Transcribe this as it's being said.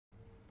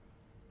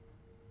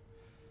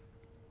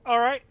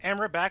Alright, and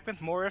we're back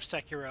with more of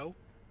Sekiro.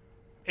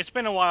 It's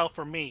been a while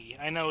for me.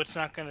 I know it's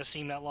not going to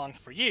seem that long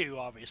for you,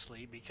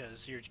 obviously,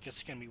 because you're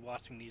just going to be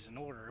watching these in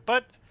order.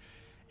 But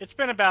it's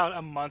been about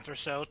a month or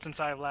so since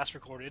I last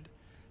recorded,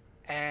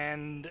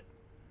 and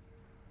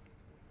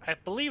I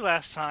believe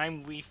last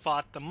time we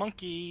fought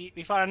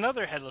we fought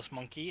another headless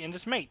monkey and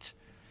his mate,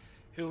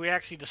 who we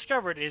actually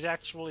discovered is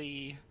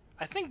actually,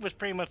 I think, was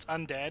pretty much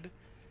undead,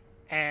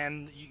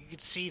 and you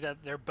could see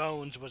that their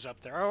bones was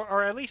up there.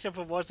 Or at least if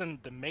it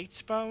wasn't the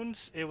mate's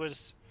bones, it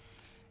was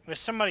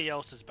somebody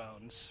else's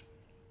bones,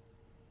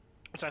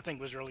 which I think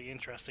was really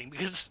interesting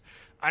because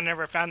I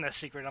never found that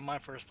secret on my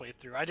first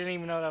playthrough. I didn't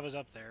even know that was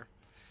up there.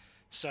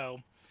 So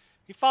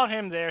we fought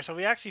him there. So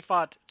we actually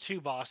fought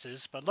two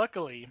bosses, but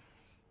luckily,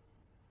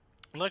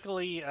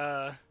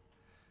 the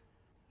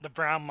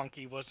brown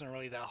monkey wasn't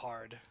really that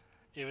hard.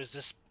 It was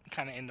just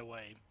kind of in the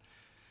way.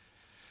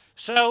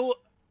 So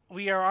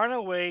we are on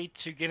our way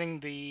to getting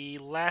the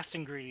last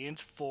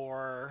ingredient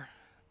for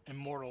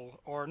immortal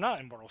or not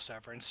immortal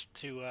severance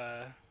to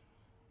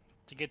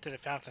get to the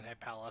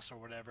Fountainhead Palace or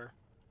whatever.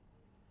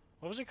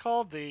 What was it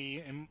called?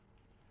 The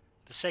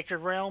Sacred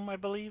Realm, I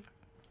believe.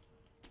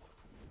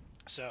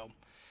 So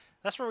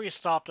that's where we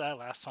stopped at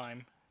last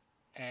time,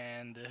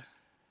 and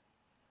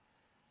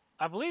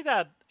I believe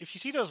that if you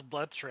see those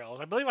blood trails,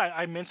 I believe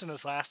I mentioned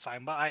this last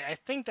time, but I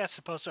think that's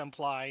supposed to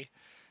imply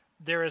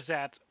there is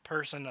that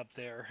person up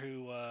there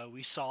who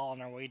we saw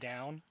on our way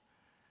down,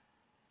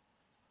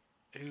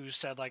 who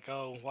said like,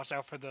 "Oh, watch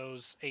out for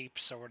those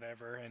apes or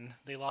whatever," and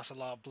they lost a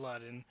lot of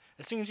blood, and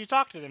as soon as you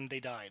talk to them,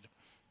 they died.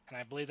 And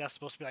I believe that's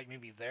supposed to be like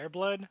maybe their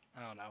blood.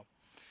 I don't know,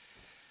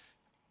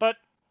 but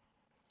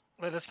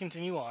let us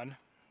continue on.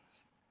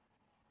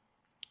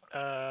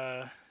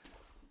 Uh,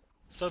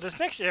 so these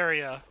next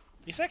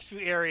few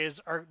areas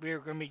we're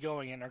going to be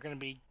going in are going to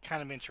be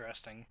kind of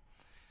interesting.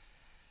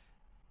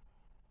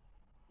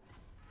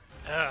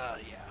 Yeah.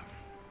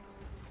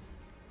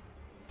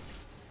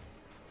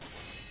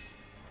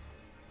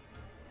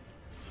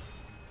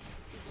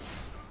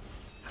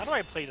 How do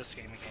I play this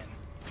game again?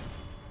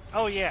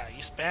 Oh yeah,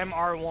 you spam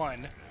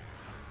R1.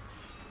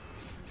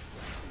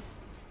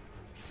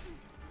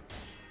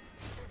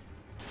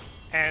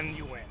 And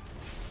you win.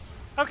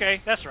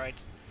 Okay, that's right.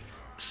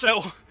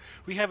 So,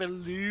 we have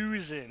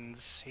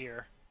illusions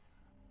here.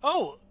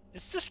 Oh,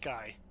 it's this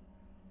guy.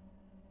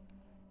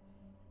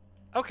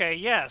 Okay,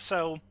 yeah,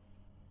 so,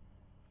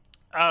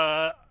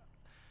 uh,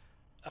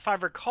 if I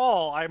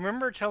recall, I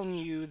remember telling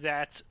you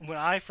that when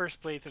I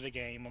first played through the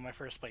game, on my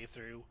first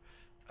playthrough,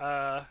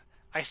 uh,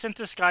 I sent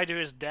this guy to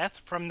his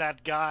death from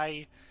that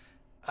guy,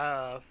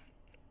 uh,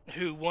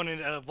 who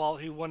wanted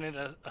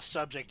a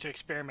subject to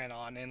experiment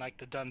on in, like,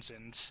 the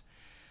dungeons.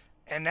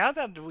 And now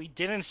that we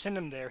didn't send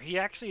him there, he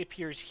actually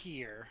appears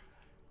here.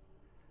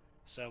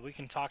 So we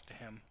can talk to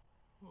him.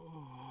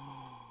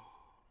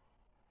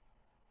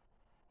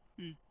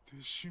 行っ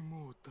てし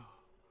もうた。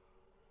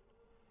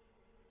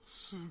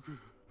すぐ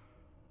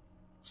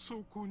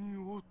そこに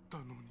おった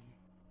のに。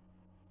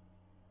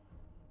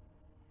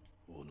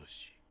お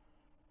主。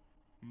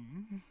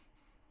ん？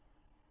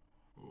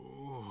お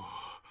お、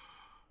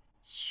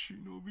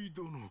忍び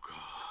殿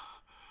か。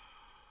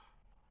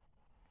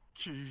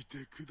聞い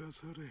てくだ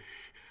され。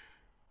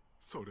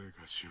それ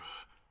がしは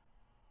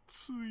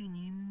つい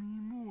に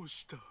見申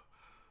した。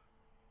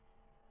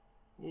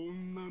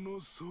女の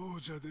僧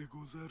者で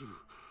ござる。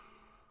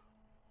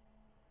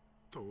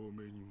遠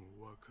目に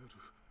もわかる。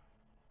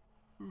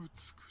美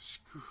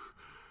しく、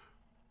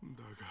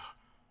だが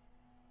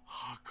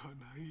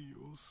儚い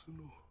様子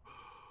の。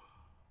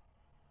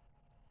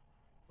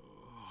あ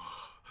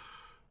あ、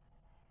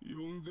呼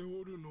んで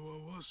おる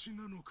のはわし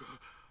なのか、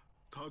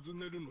尋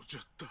ねるのじゃ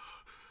った。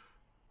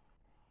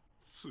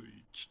つ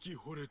い聞き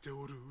惚れて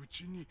おるう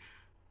ちに、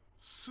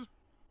すっ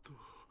と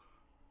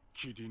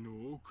霧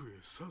の奥へ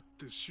去っ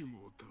てし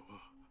もうたわ。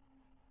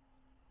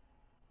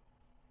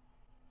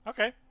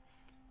Okay.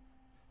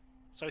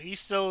 So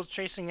he's still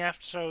chasing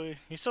after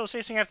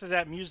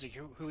that music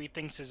who he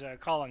thinks is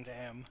calling to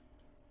him.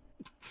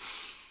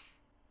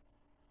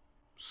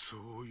 そ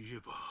ういえ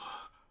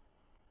ば、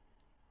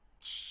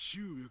父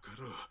上か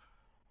ら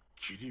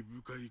霧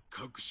深い隠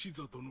し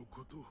里の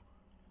こと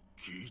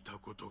聞いた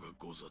ことが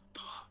ござっ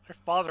た。Her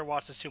father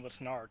watches too much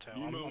Naruto.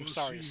 I'm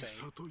sorry to say.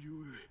 里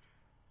ゆえ、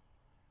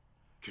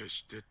決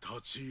して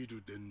立ち入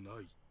るで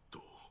ない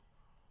と。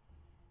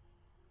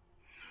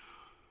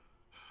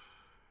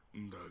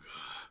だが、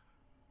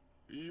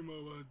今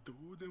はど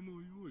うで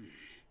もよい。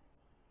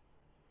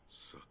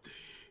さて、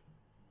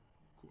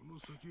この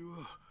先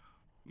は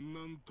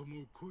なんと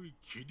も濃い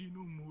霧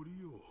の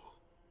森を。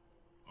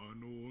あ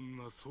の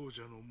女僧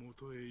者のも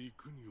とへ行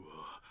くに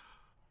は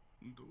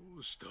ど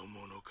うした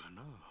ものか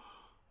な。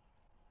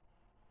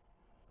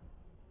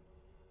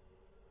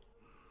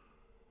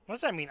What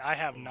does that mean? I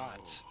have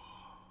not.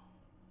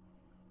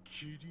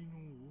 霧の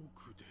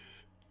奥で。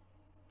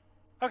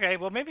Okay,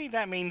 well maybe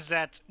that means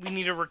that we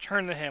need to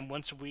return to him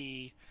once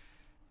we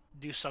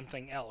do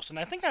something else. And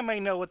I think I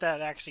might know what that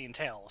actually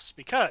entails,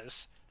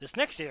 because this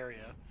next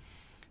area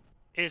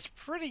is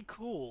pretty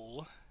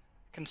cool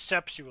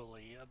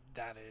conceptually,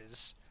 that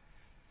is.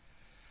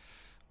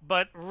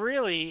 But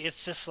really,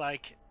 it's just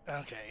like,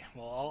 okay,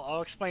 well,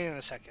 I'll explain in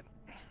a second.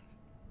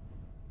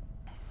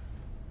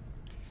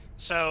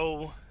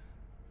 So,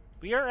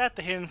 we are at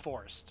the Hidden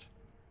Forest.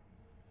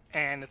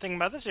 And the thing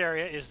about this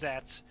area is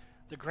that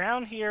the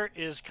ground here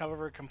is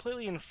covered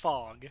completely in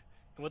fog.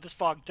 And what this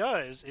fog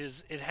does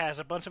is it has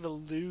a bunch of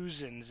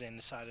illusions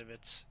inside of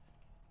it.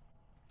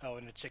 Oh,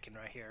 and a chicken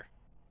right here.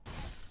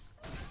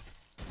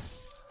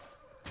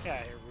 Get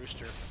out of here,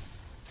 rooster.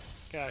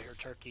 Get out of here,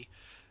 turkey.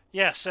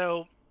 Yeah,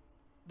 so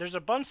there's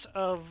a bunch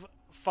of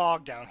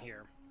fog down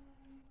here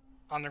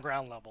on the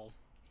ground level.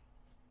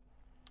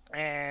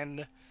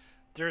 And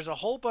there's a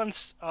whole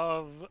bunch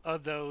of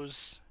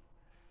those,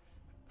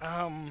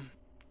 how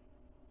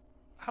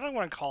do I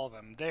want to call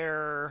them?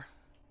 They're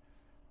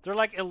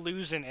like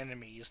illusion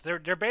enemies.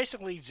 They're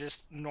basically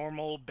just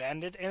normal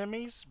bandit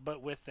enemies,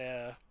 but with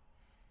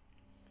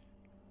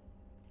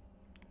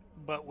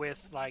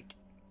like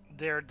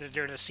they're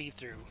the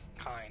see-through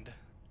kind.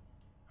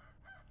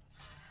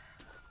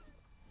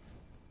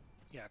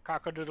 Yeah,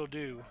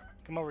 cock-a-doodle-doo.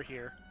 Come over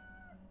here.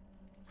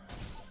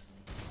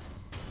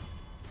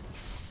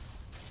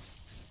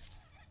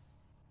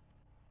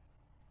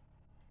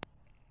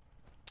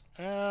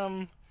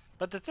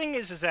 But the thing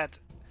is that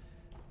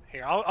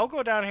here I'll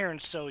go down here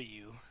and show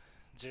you,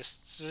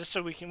 just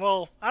so we can.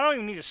 Well, I don't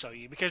even need to show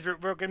you because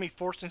we're gonna be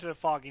forced into the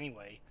fog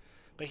anyway.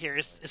 But here,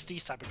 it's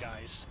these type of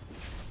guys.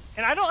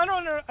 And I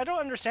don't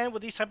understand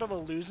what these type of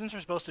illusions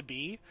are supposed to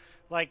be.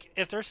 Like,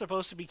 if they're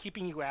supposed to be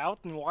keeping you out,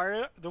 then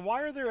why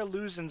are there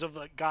illusions of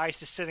like guys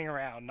just sitting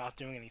around not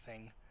doing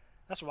anything?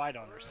 That's what I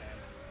don't understand.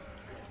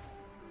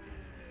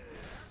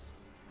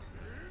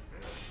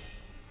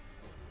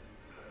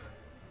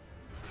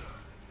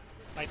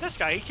 Like this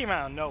guy, he came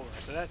out of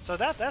nowhere, so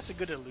that's a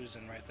good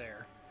illusion right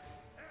there.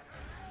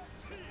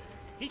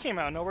 He came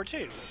out of nowhere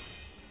too.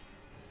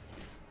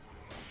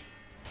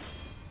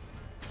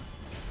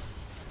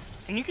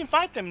 And you can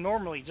fight them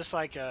normally, just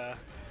like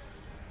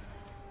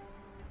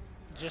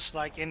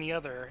any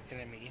other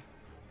enemy.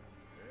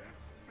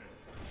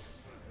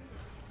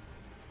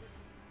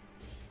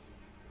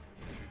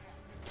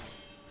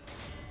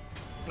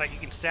 Like you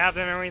can stab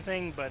them and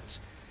everything, but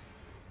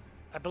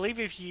I believe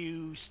if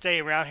you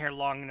stay around here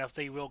long enough,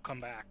 they will come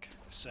back.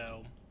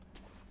 So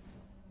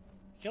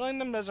killing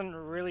them doesn't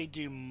really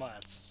do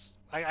much.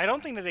 I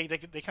don't think that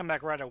they come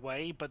back right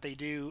away, but they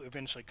do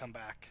eventually come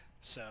back.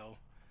 So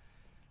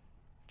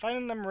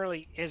fighting them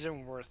really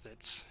isn't worth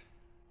it.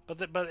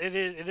 But it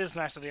is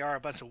nice that they are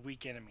a bunch of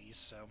weak enemies.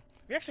 So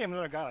we actually have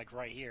another guy like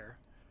right here.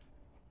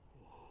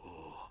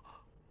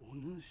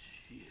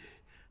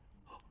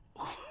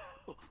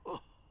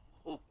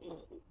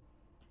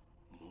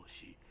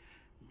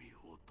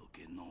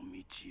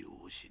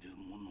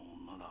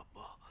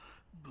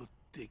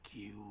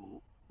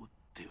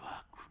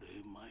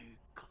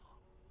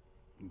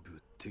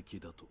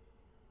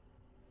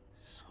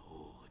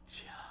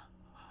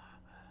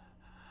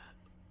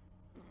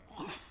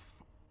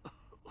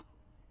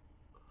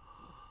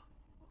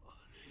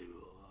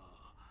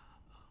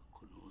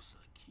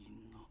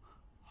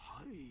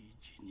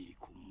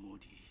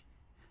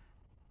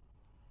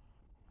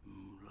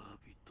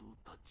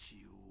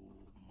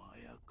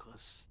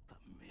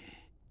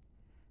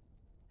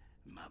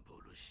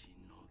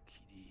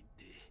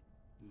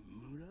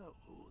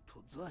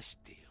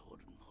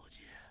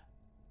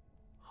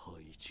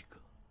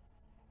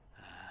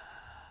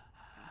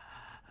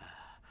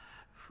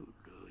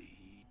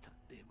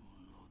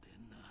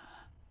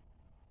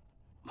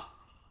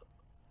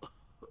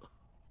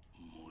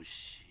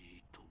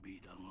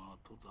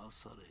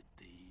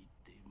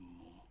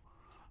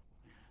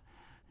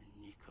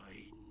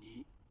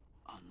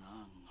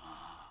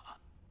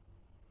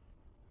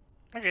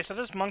 Okay, so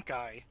this monk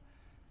guy,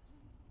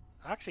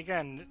 actually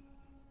again,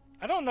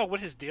 I don't know what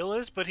his deal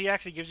is, but he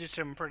actually gives you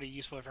some pretty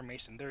useful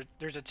information.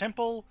 There's a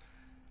temple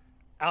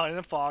out in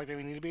the fog that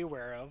we need to be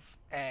aware of,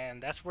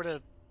 and that's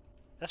where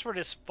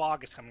this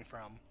fog is coming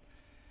from.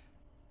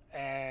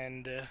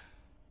 And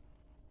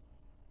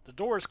the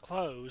door is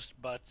closed,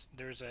 but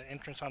there's an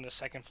entrance on the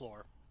second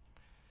floor.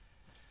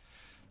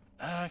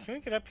 Can we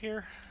get up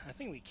here? I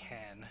think we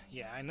can.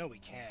 Yeah, I know we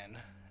can.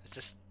 It's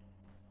just...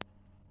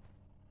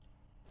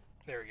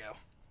 There we go.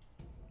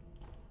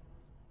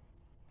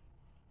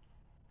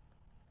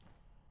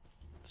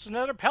 There's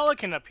another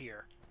pelican up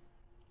here.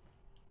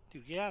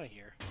 Dude, get out of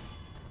here.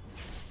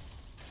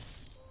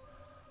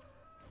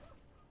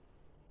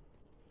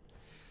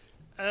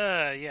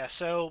 Yeah,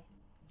 so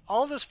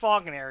all this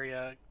fogging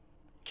area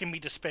can be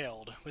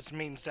dispelled, which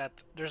means that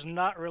there's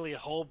not really a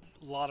whole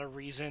lot of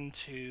reason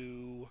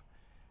to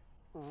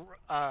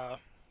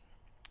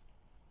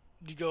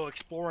go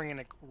exploring in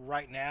it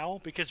right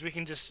now, because we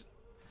can just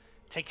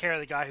take care of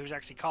the guy who's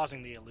actually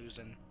causing the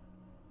illusion.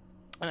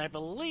 And I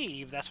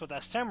believe that's what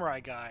that samurai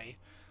guy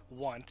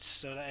wants.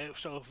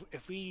 So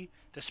if we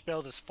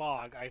dispel this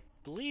fog, I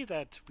believe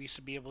that we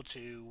should be able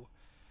to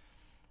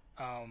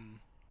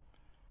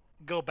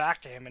go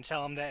back to him and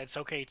tell him that it's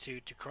okay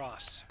to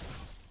cross.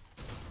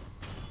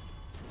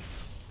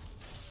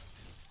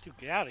 Dude,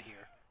 get out of here.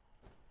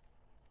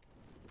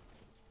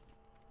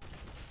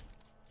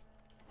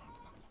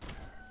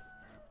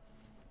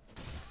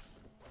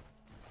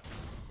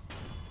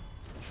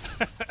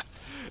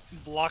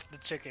 Block the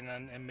chicken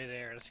in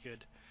midair. That's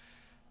good.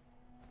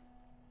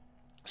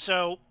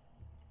 So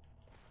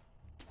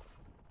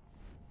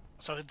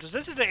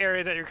this is the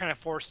area that you're kind of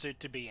forced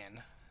to be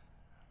in.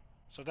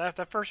 So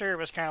that first area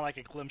was kind of like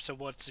a glimpse of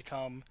what's to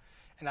come,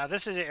 and now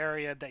this is the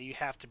area that you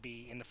have to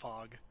be in the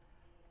fog.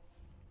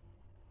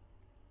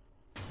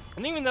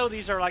 And even though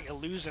these are like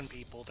illusion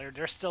people,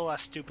 they're still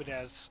as stupid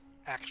as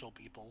actual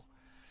people.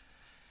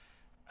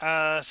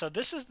 So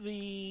this is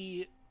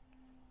the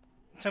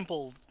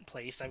temple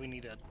place that we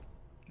need to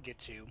get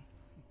to,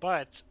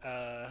 but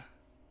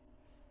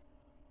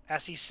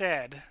as he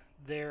said,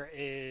 there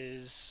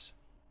is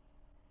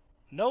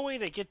no way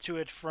to get to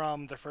it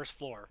from the first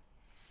floor.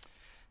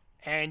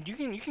 And you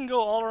can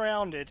go all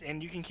around it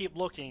and you can keep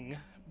looking,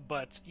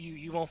 but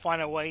you won't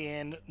find a way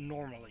in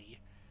normally.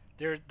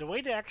 The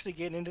way to actually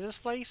get into this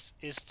place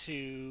is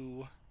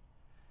to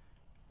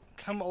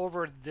come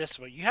over this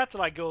way. You have to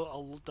like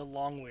go the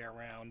long way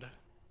around.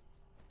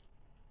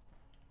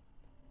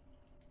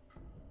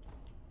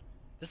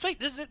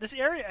 This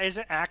area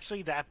isn't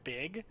actually that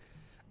big,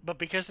 but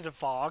because of the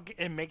fog,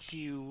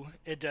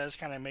 it does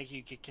kind of make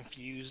you get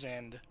confused,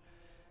 and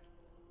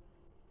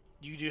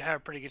you do have a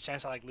pretty good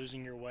chance of like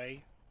losing your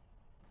way.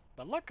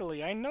 But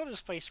luckily, I know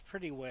this place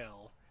pretty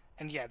well.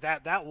 And yeah,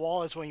 that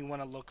wall is what you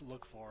want to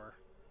look for.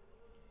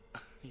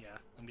 Yeah,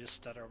 let me just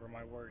stutter over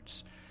my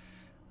words.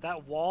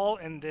 That wall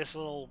and this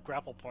little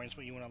grapple point is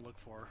what you want to look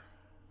for.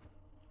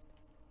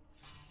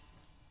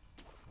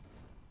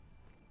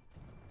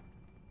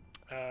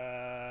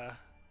 Uh,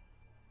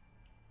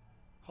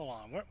 Hold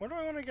on. Where do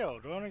I want to go?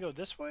 Do I want to go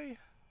this way?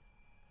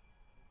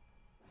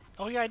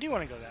 Oh yeah, I do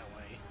want to go that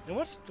way. Then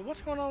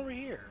what's going on over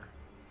here?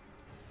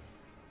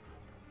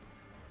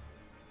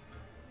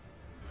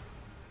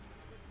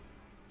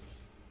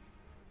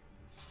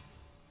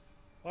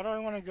 Why do I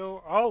want to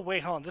go? Oh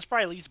wait, hold on. This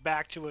probably leads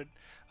back to it.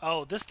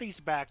 Oh, this leads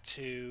back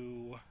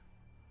to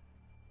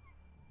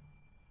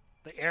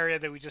the area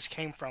that we just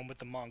came from with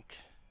the monk.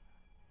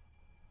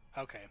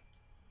 Okay.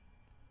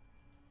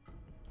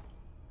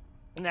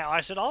 Now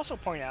I should also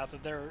point out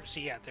that there's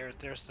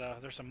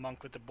a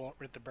monk with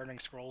the burning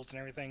scrolls and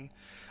everything.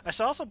 I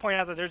should also point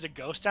out that there's a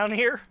ghost down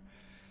here.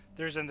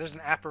 There's an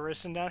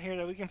apparition down here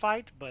that we can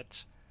fight,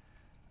 but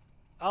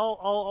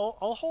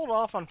I'll hold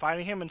off on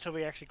fighting him until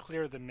we actually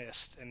clear the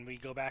mist and we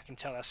go back and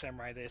tell that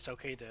samurai that it's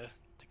okay to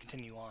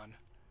continue on.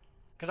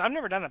 Because I've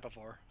never done it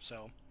before,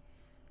 so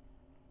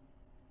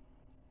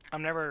I've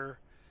never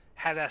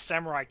had that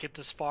samurai get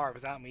this far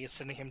without me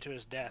sending him to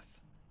his death.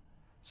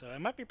 So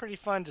it might be pretty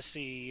fun to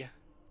see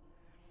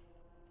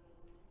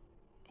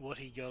what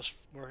he does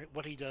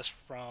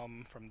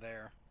from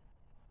there.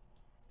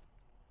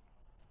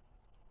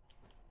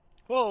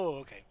 Whoa,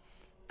 okay.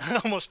 I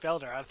almost fell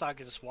there. I thought I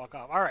could just walk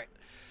off. All right.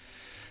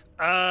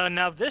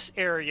 Now this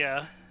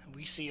area,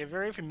 we see a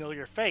very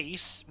familiar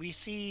face. We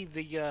see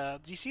the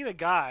do you see the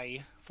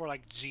guy for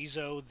like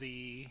Jizo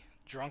the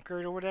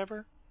drunkard or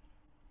whatever?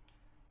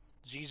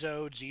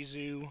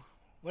 Jizu,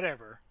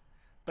 whatever.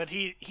 But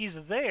he's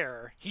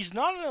there. He's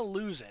not an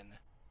illusion,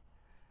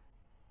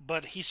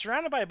 but he's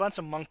surrounded by a bunch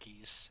of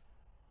monkeys,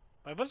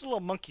 by a bunch of little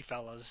monkey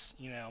fellas,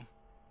 you know.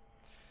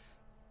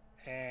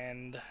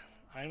 And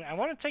I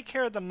want to take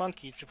care of the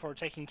monkeys before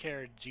taking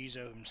care of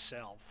Jizo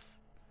himself.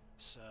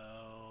 So,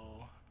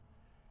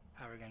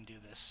 how are we going to do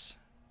this?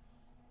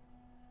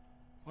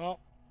 Well,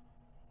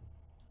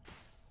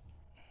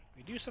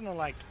 we do something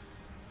like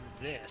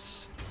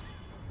this.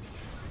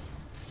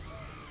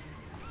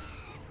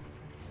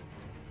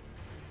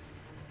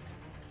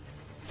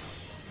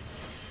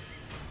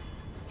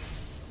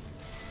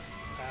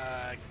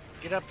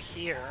 Get up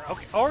here.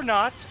 Okay, or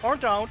not, or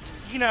don't.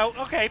 You know,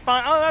 okay,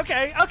 fine. Oh,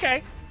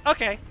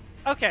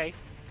 okay.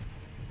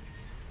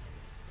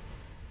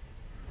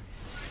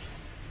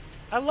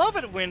 I love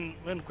it when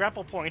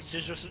grapple points are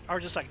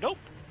just like, nope.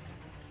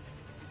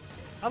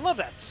 I love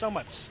that so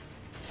much.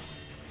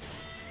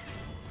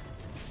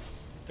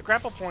 The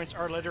grapple points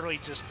are literally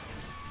just,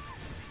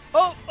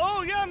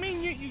 oh yeah. I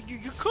mean,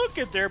 you could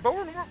get there, but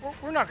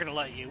we're not gonna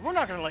let you. We're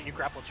not gonna let you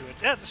grapple to it.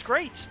 Yeah, that's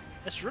great.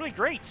 That's really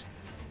great.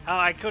 How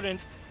I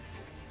couldn't.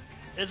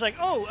 It's like,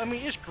 oh, I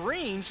mean, it's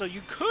green, so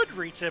you could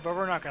reach it, but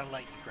we're not gonna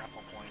let you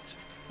grapple point.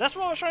 That's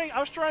what I was trying. I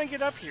was trying to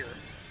get up here.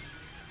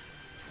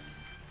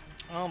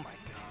 Oh my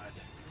god.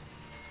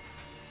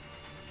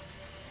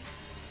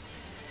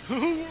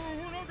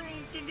 We're not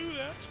gonna do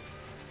that.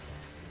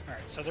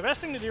 Alright, so the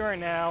best thing to do right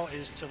now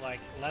is to,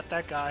 like, let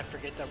that guy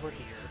forget that we're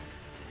here.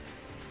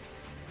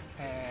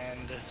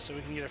 And so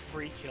we can get a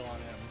free kill on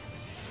him.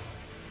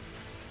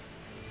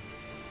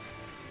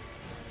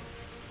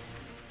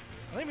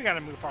 I think we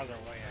gotta move farther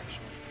away,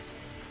 actually.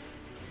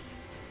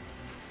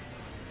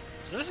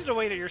 So this is the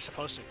way that you're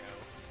supposed to go.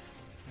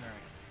 Alright.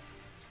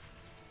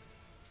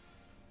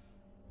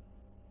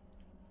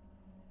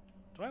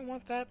 Do I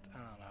want that? I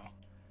don't know.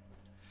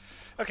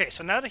 Okay,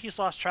 so now that he's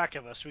lost track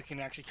of us, we can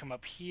actually come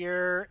up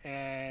here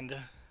and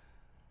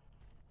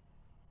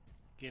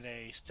get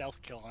a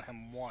stealth kill on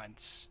him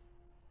once.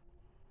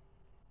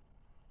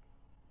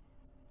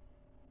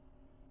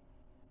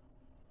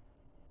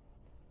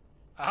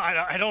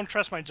 I don't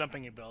trust my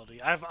jumping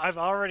ability. I've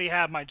already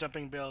had my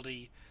jumping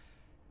ability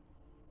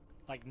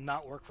like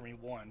not work for me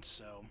once,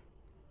 so.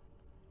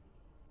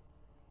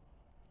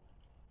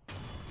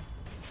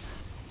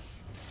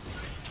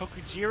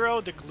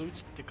 Tokujiro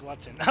the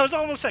glutton. I was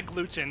almost at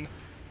gluten.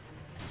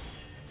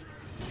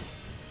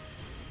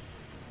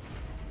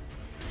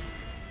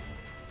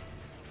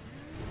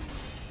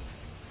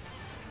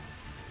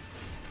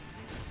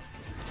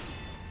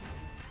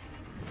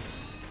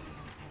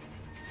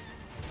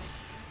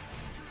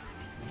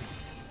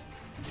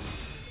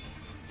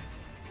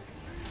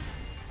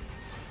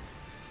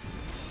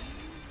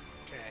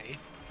 Okay.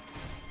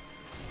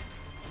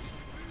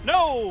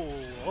 No!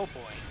 Oh boy.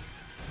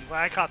 I'm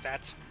glad I caught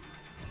that.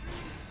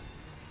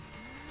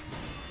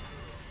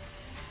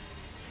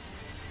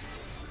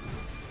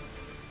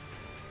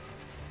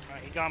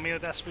 Alright, he got me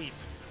with that sweep.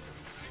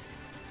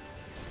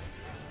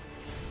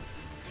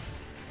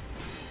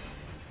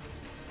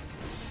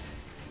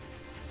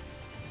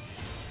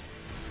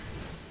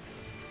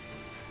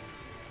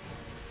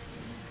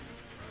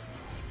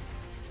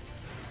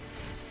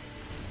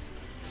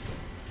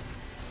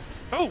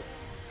 Oh!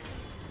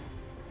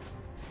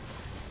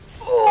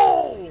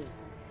 Oh!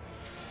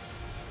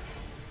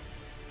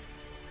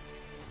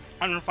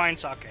 Unrefined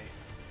sake.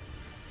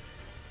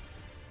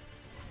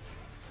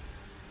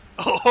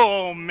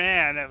 Oh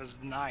man, that was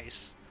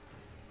nice.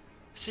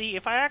 See,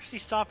 if I actually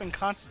stop and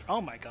concentrate...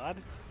 Oh my god.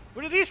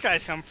 Where did these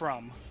guys come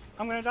from?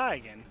 I'm gonna die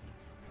again.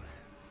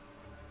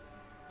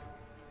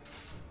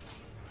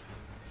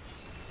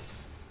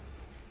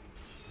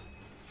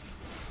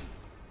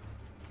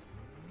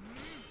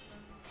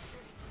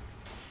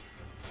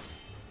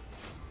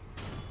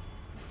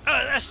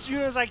 As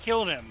soon as I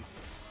killed him.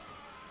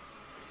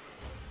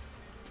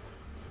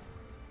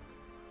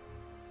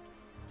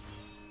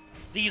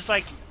 These,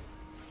 like,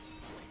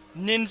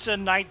 ninja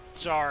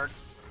nightjar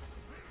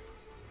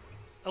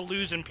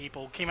illusion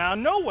people came out of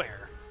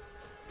nowhere.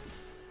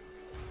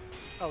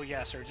 Oh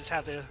yeah, sir, just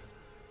have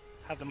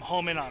them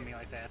home in on me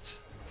like that.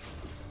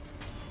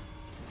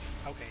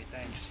 Okay,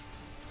 thanks.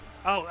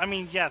 Oh, I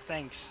mean, yeah,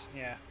 thanks.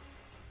 Yeah.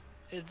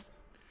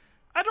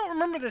 I don't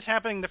remember this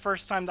happening the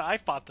first time that I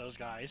fought those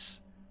guys.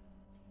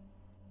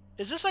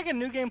 Is this like a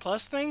New Game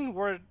Plus thing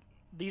where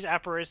these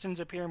apparitions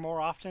appear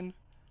more often?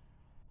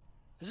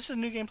 Is this a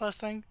New Game Plus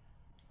thing?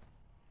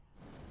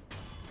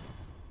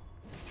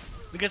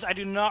 Because I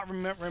do not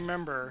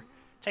remember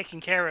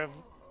taking care of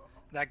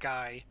that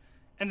guy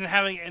and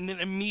then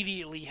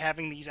immediately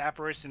having these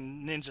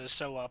apparition ninjas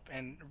show up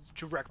and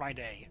to wreck my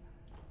day.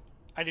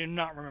 I do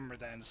not remember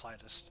that in the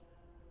slightest.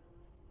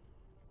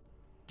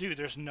 Dude,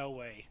 there's no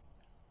way.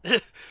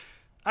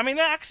 I mean,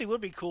 that actually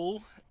would be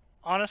cool,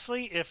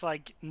 honestly, if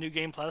like New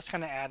Game Plus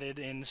kind of added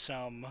in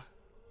some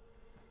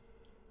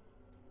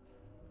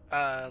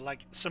like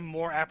some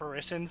more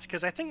apparitions,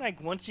 because I think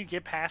like once you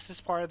get past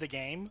this part of the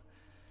game,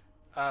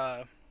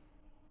 uh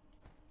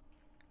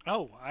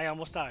oh, I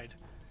almost died.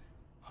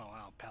 Oh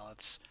wow,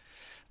 pellets.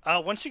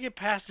 Once you get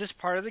past this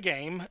part of the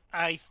game,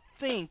 I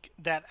think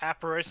that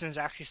apparitions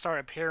actually start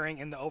appearing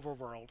in the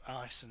overworld. Oh,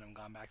 I shouldn't have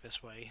gone back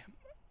this way.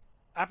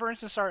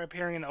 Apparitions start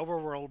appearing in the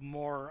overworld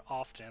more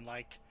often,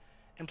 like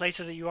in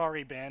places that you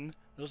already been.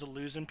 Those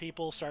illusion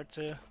people start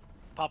to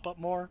pop up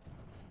more.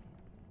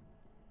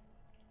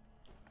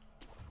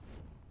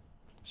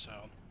 So,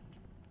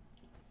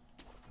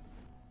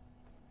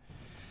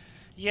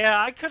 yeah,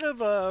 I could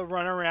have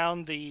run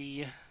around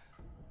the.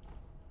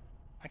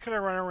 I could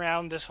have run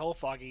around this whole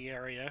foggy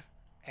area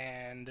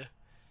and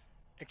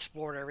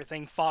explored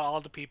everything, fought all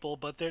the people,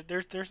 but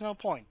there's no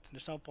point.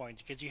 There's no point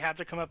because you have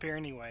to come up here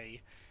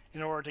anyway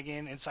in order to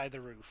get inside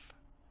the roof.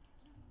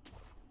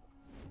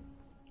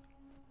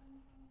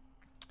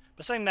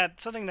 But something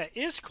that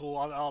is cool,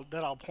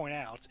 I'll point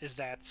out is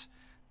that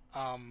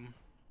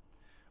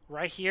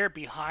right here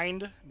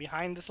behind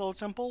this little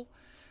temple,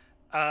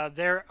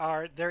 there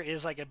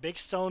is like a big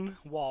stone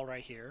wall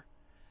right here,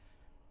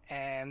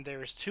 and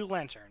there's two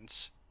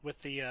lanterns with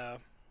the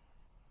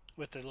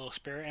little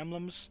spirit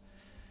emblems.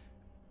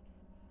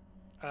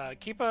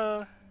 Keep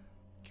a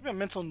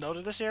mental note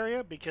of this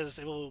area because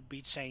it will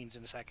be changed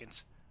in a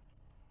second.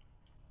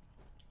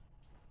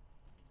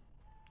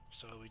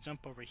 So we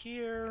jump over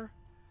here.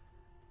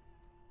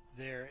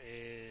 There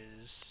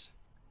is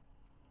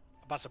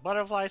a bunch of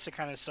butterflies to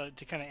kind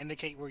of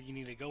indicate where you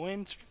need to go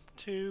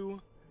into.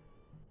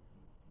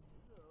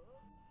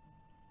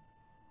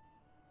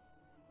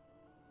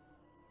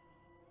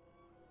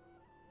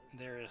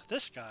 There is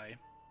this guy,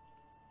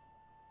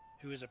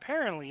 who is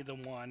apparently the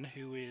one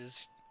who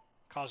is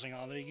causing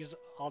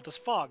all this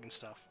fog and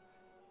stuff.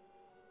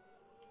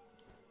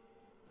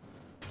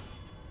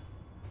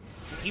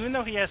 Even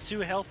though he has 2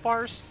 health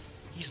bars,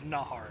 he's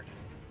not hard.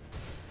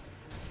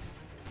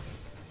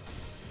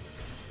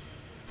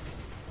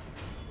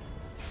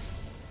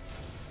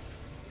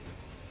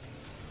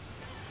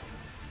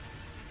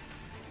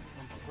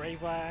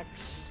 Grave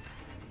Wax.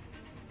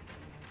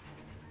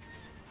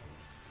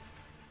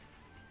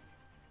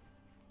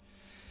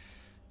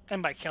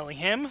 And by killing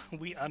him,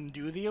 we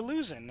undo the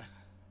illusion.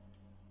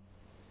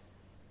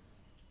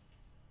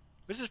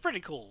 Which is pretty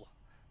cool.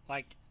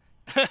 Like,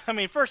 I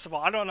mean, first of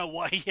all, I don't know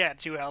why he had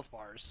 2 health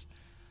bars.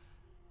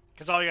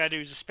 Because all you gotta do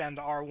is just spam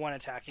the R1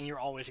 attack and you're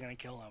always gonna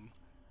kill him.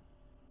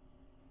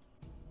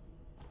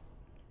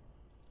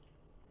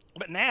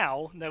 But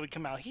now that we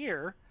come out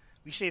here,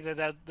 we see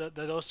that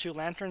those 2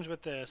 lanterns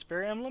with the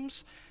spirit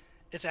emblems,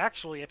 it's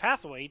actually a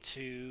pathway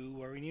to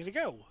where we need to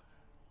go.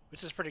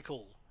 Which is pretty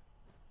cool.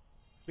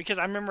 Because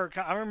I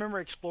remember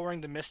exploring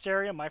the mist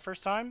area my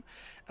first time,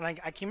 and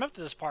I came up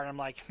to this part and I'm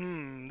like,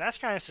 that's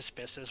kind of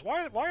suspicious.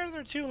 Why are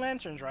there 2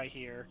 lanterns right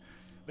here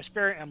with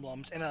spirit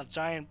emblems and a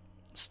giant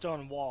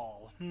stone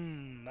wall?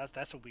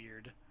 That's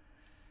weird.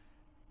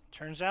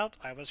 Turns out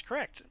I was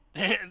correct,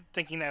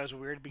 thinking that was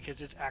weird because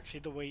it's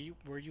actually the way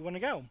where you want to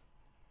go.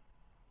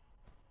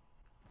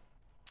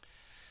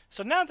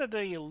 So now that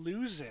the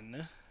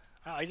illusion,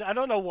 I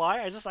don't know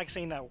why, I just like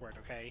saying that word,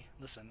 okay?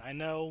 Listen, I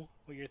know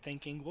what you're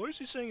thinking. Why is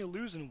he saying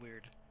illusion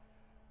weird?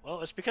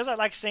 Well, it's because I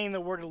like saying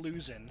the word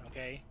illusion,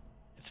 okay?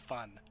 It's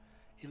fun.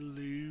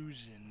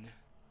 Illusion.